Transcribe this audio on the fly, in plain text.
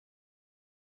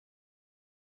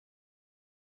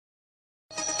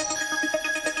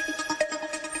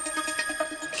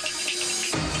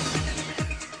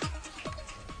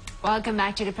Welcome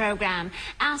back to the program.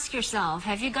 Ask yourself,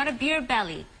 have you got a beer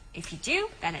belly? If you do,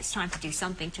 then it's time to do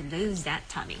something to lose that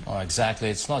tummy. Oh, exactly.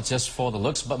 It's not just for the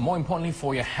looks, but more importantly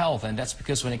for your health. And that's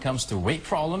because when it comes to weight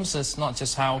problems, it's not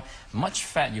just how much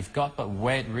fat you've got, but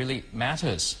where it really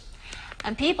matters.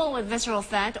 And people with visceral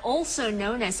fat, also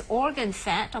known as organ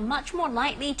fat, are much more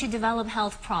likely to develop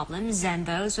health problems than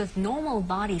those with normal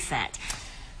body fat.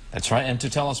 That's right. And to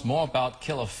tell us more about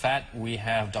killer fat, we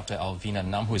have Dr. Alvina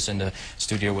Nam, who's in the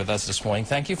studio with us this morning.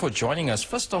 Thank you for joining us.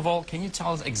 First of all, can you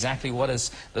tell us exactly what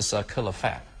is this killer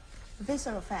fat?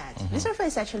 Visceral fat. Visceral fat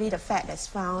is actually the fat that's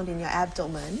found in your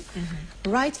abdomen,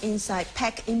 right inside,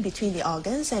 packed in between the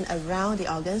organs and around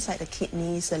the organs like the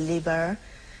kidneys, the liver.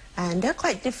 And they're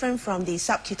quite different from the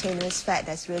subcutaneous fat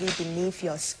that's really beneath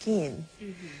your skin.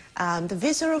 The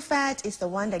visceral fat is the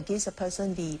one that gives a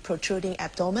person the protruding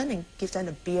abdomen and gives them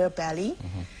a beer belly,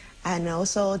 and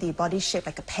also the body shape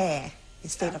like a pear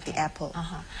instead of the apple.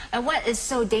 And what is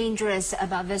so dangerous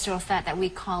about visceral fat that we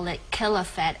call it killer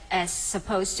fat as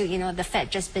opposed to, the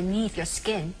fat just beneath your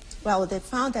skin? Well, they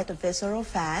found that the visceral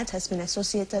fat has been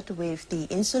associated with the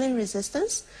insulin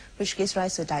resistance, which gives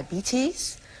rise to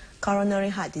diabetes, coronary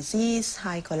heart disease,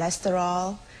 high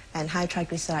cholesterol, and high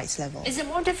triglycerides level. Is it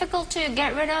more difficult to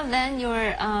get rid of than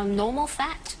your normal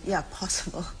fat? Yeah,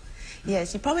 possible.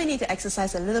 Yes, you probably need to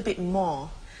exercise a little bit more.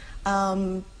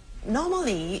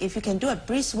 Normally, if you can do a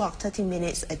brisk walk 30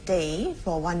 minutes a day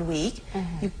for 1 week,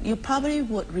 you probably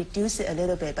would reduce it a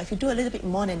little bit. But if you do a little bit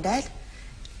more than that,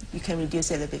 you can reduce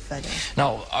it a little bit further.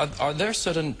 Now, are there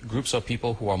certain groups of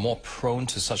people who are more prone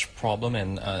to such problem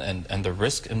and the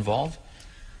risk involved?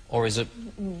 Or is it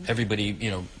everybody,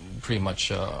 pretty much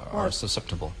are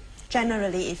susceptible?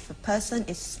 Generally, if a person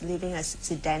is living a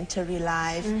sedentary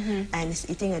life and is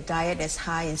eating a diet that's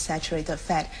high in saturated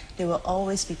fat, they will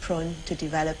always be prone to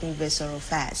developing visceral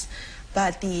fats.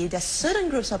 But there's certain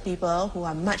groups of people who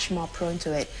are much more prone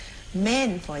to it.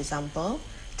 Men, for example,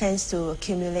 tends to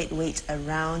accumulate weight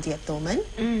around the abdomen,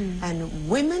 and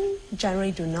women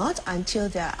generally do not until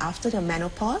they're after the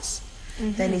menopause.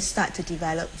 Then they start to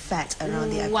develop fat around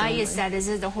the abdomen. Why is that? Is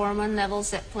it the hormone levels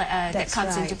that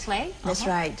comes into play? That's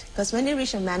right. Because when they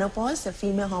reach the menopause, the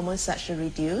female hormones start to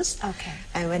reduce. Okay.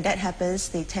 And when that happens,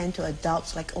 they tend to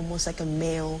adopt almost like a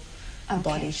male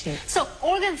body shape. So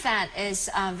organ fat is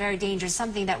very dangerous,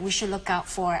 something that we should look out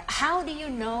for. How do you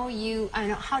know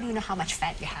how much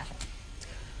fat you have?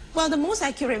 Well, the most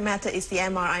accurate method is the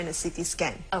MRI and the CT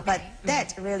scan, but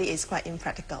that really is quite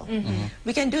impractical.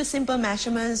 We can do simple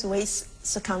measurements, waist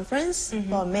circumference.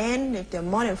 For men, if they're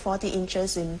more than 40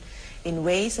 inches in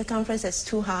waist circumference, that's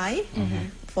too high.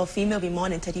 For female, be more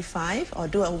than 35, or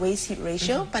do a waist-hip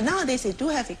ratio. But nowadays, they do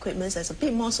have equipment that's a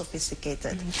bit more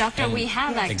sophisticated. Doctor, we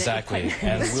have that exactly.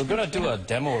 And we're going to do a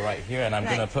demo right here, and I'm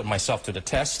going to put myself to the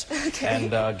test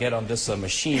and get on this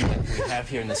machine that we have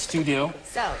here in the studio.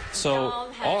 So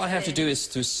all I have to do is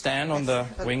to stand on the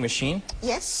weighing machine.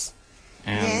 Yes.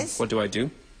 And what do I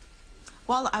do?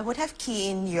 Well, I would have key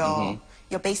in your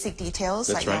basic details,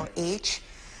 your age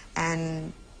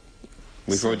and...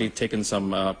 We've already taken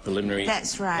some preliminary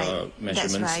measurements.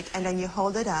 That's right. And then you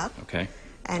hold it up. Okay.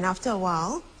 And after a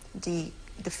while, the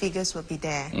figures will be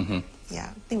there.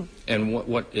 Yeah. And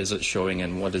what is it showing,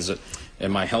 and what is it?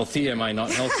 Am I healthy? Am I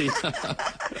not healthy?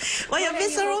 Well, your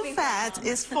visceral fat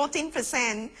is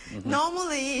 14%.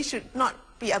 Normally, it should not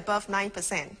be above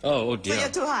 9%. Oh dear. So you're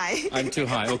too high. I'm too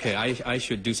high. Okay, I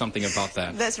should do something about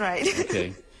that. That's right.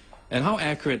 Okay. And how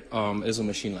accurate is a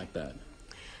machine like that?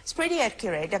 It's pretty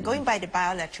accurate. They're going by the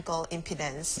bioelectrical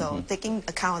impedance, so taking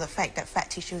account of the fact that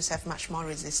fat tissues have much more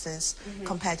resistance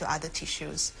compared to other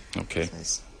tissues. Okay.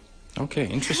 Okay,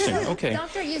 interesting. Okay.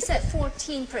 Doctor, you said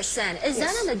 14%. Is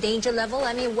that on the danger level?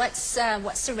 I mean, what's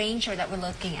the range here that we're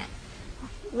looking at?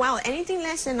 Well, anything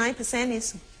less than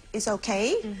 9% is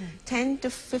okay. 10 to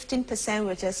 15%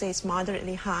 would just say it's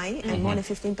moderately high, and more than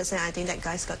 15%, I think that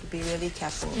guy's got to be really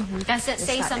careful. Does it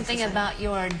say something about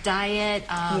your diet,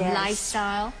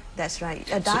 lifestyle? That's right.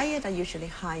 A diet are usually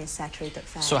high in saturated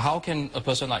fat. So how can a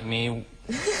person like me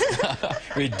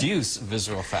reduce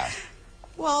visceral fat?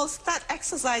 Well, start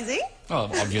exercising.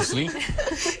 Oh, obviously.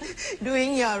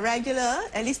 Doing your regular,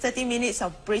 at least 30 minutes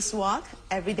of brisk walk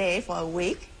every day for a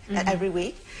week, every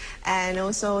week. And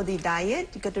also the diet,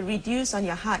 you got to reduce on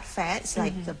your hard fats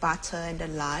like the butter and the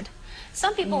lard.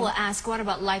 Some people will ask, what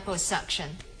about liposuction?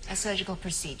 A surgical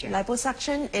procedure.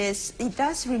 Liposuction it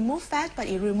does remove fat, but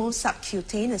it removes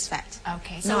subcutaneous fat.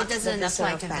 Okay, so it doesn't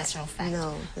apply to visceral fat.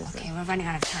 No. Okay, we're running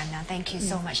out of time now. Thank you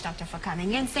so much, Doctor, for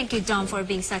coming in. Thank you, Dom, for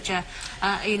being such a,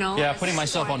 Yeah, putting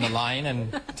myself on the line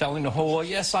and telling the whole world,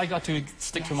 yes, I got to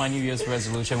stick to my New Year's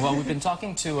resolution. Well, we've been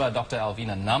talking to Dr.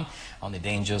 Alvina Nam on the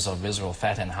dangers of visceral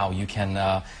fat and how you can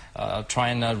try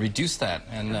and reduce that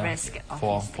and risk,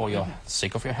 for your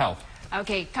sake of your health.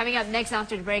 Okay, coming up next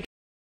after the break.